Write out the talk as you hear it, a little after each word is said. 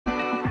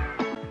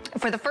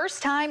For the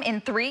first time in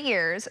 3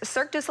 years,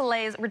 Cirque du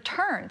Soleil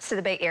returns to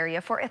the Bay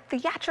Area for a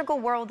theatrical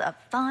world of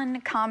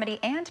fun, comedy,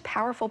 and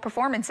powerful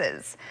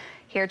performances.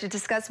 Here to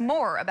discuss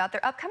more about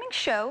their upcoming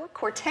show,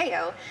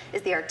 Corteo,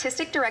 is the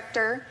artistic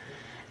director.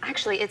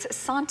 Actually, it's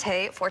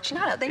Santé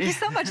Fortunato. Thank you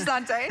so much,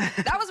 Santé.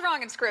 That was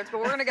wrong in script, but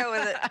we're going to go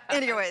with it.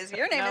 Anyways,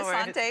 your name is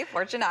Santé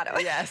Fortunato.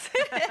 Yes.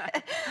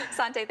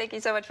 Santé, thank you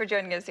so much for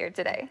joining us here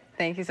today.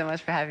 Thank you so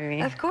much for having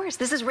me. Of course.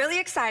 This is really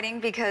exciting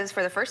because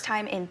for the first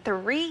time in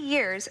 3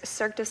 years,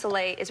 Cirque du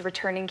Soleil is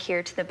returning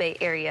here to the Bay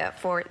Area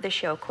for the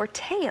show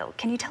Corteo.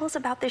 Can you tell us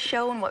about this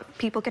show and what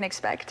people can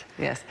expect?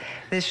 Yes.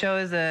 This show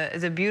is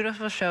a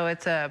beautiful show.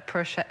 It's a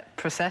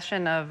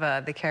procession of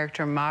the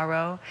character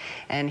Maro,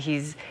 and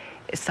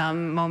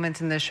some moments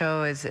in the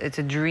show it's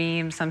a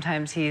dream.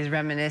 Sometimes he's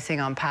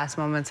reminiscing on past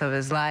moments of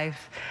his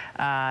life.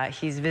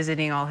 He's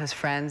visiting all his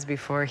friends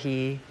before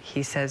he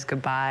says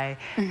goodbye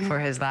for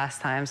his last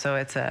time. So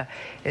it's a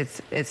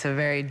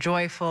very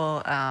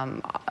joyful,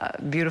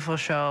 beautiful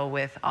show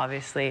with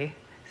obviously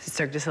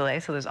Cirque du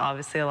Soleil. So there's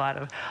obviously a lot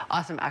of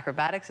awesome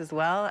acrobatics as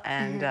well,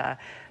 and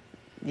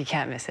you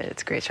can't miss it.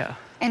 It's a great show.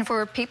 And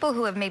for people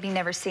who have maybe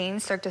never seen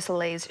Cirque du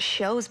Soleil's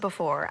shows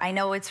before, I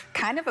know it's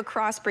kind of a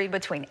crossbreed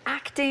between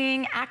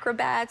acting,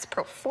 acrobats,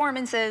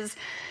 performances.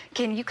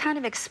 Can you kind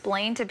of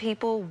explain to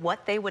people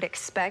what they would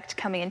expect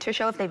coming into a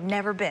show if they've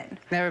never been?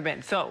 Never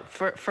been. So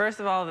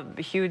first of all,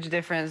 the huge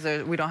difference,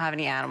 we don't have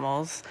any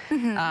animals.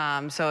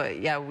 So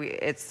yeah,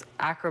 it's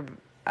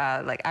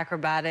like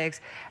acrobatics,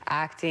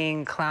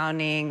 acting,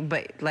 clowning,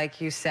 but like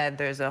you said,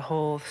 there's a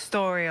whole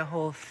story, a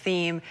whole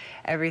theme.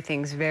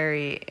 Everything's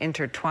very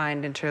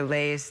intertwined,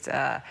 interlaced.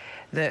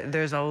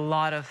 There's a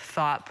lot of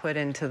thought put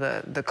into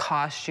the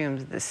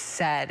costumes, the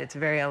set. It's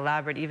very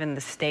elaborate. Even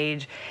the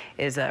stage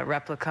is a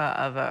replica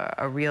of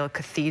a real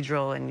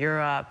cathedral in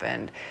Europe,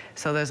 and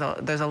so there's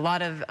a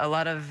lot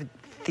of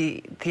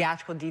the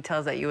theatrical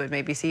details that you would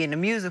maybe see in a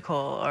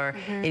musical, or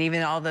and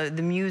even all the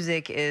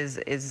music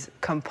is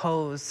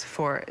composed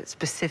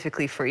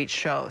specifically for each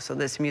show. So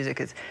this music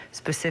is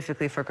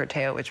specifically for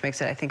Corteo, which makes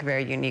it, I think,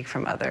 very unique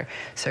from other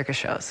circus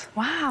shows.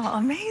 Wow,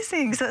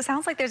 amazing. So it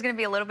sounds like there's going to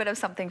be a little bit of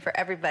something for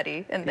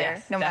everybody in there,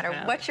 yes, no definitely.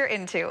 matter what you're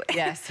into.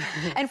 Yes.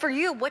 And for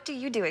you, what do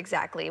you do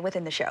exactly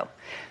within the show?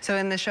 So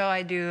in the show,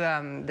 I do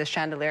the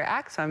chandelier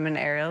act, so I'm an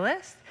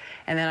aerialist.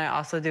 And then I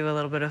also do a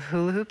little bit of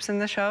hula hoops in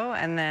the show,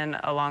 and then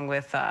along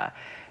with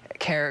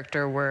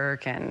character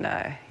work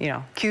and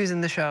cues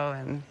in the show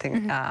and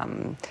things.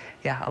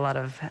 Yeah, a lot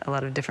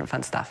of different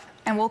fun stuff.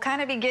 And we'll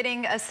kind of be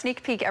getting a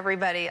sneak peek,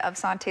 everybody, of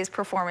Santé's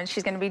performance.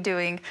 She's going to be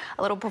doing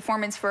a little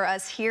performance for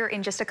us here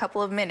in just a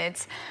couple of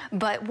minutes.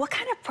 But what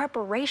kind of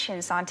preparation,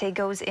 Santé,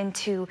 goes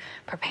into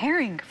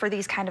preparing for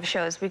these kind of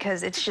shows?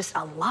 Because it's just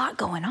a lot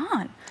going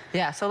on.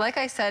 Yeah, so like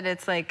I said,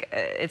 it's like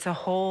it's a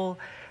whole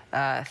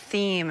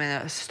theme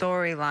and a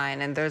storyline,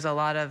 and there's a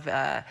lot of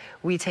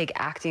we take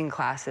acting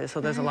classes,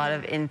 so there's a lot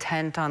of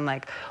intent on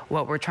like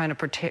what we're trying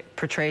to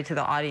portray to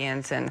the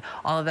audience, and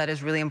all of that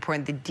is really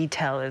important. The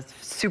detail is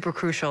super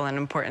crucial and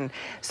important.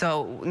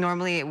 So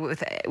normally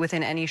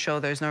within any show,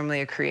 there's normally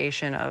a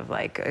creation of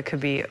like, it could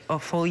be a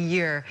full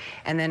year,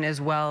 and then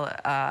as well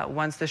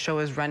once the show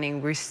is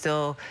running, we're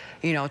still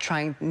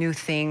trying new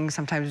things,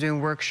 sometimes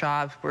doing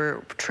workshops,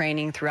 we're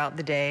training throughout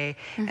the day,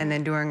 and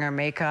then doing our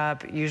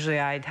makeup. Usually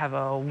I'd have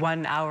a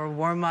 1 hour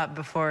warm-up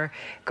before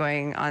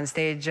going on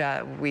stage.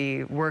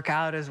 We work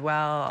out as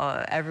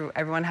well.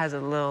 Everyone has a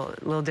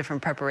little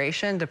different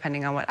preparation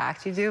depending on what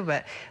act you do,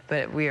 but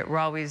we're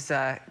always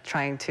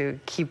trying to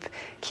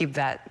keep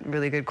that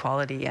really good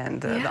quality and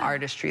the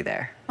artistry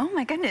there. Oh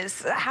my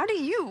goodness, how do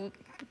you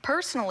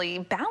personally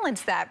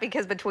balance that?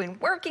 Because between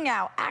working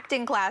out,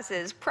 acting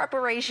classes,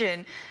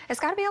 preparation,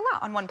 it's got to be a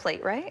lot on one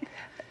plate, right?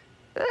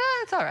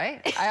 It's all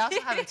right. I also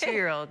have a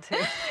 2-year-old too.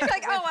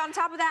 Like, oh, on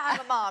top of that,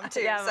 I'm a mom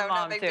too. Yeah, I'm so a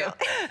mom no big too. deal.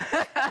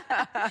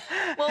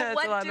 Well,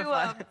 what do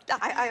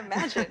I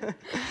imagine?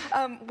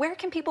 Where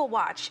can people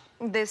watch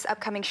this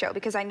upcoming show?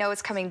 Because I know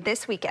it's coming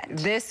this weekend.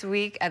 This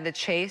week at the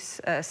Chase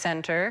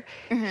Center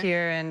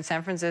here in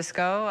San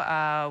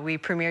Francisco. We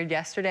premiered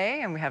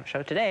yesterday, and we have a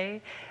show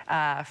today.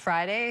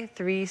 Friday,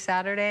 3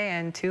 Saturday,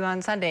 and 2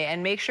 on Sunday.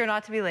 And make sure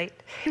not to be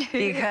late,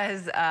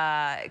 because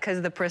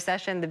the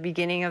procession, the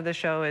beginning of the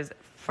show, is,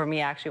 for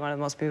me, actually one of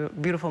the most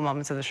beautiful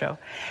moments of the show.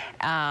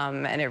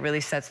 And it really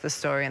sets the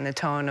story and the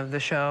tone of the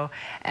show.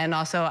 And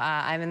also,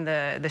 I'm in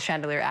the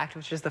chandelier act,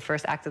 which is the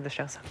first act of the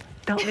show, so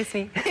don't miss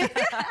me.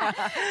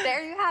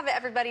 There you have it,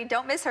 everybody.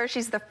 Don't miss her.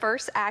 She's the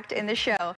first act in the show.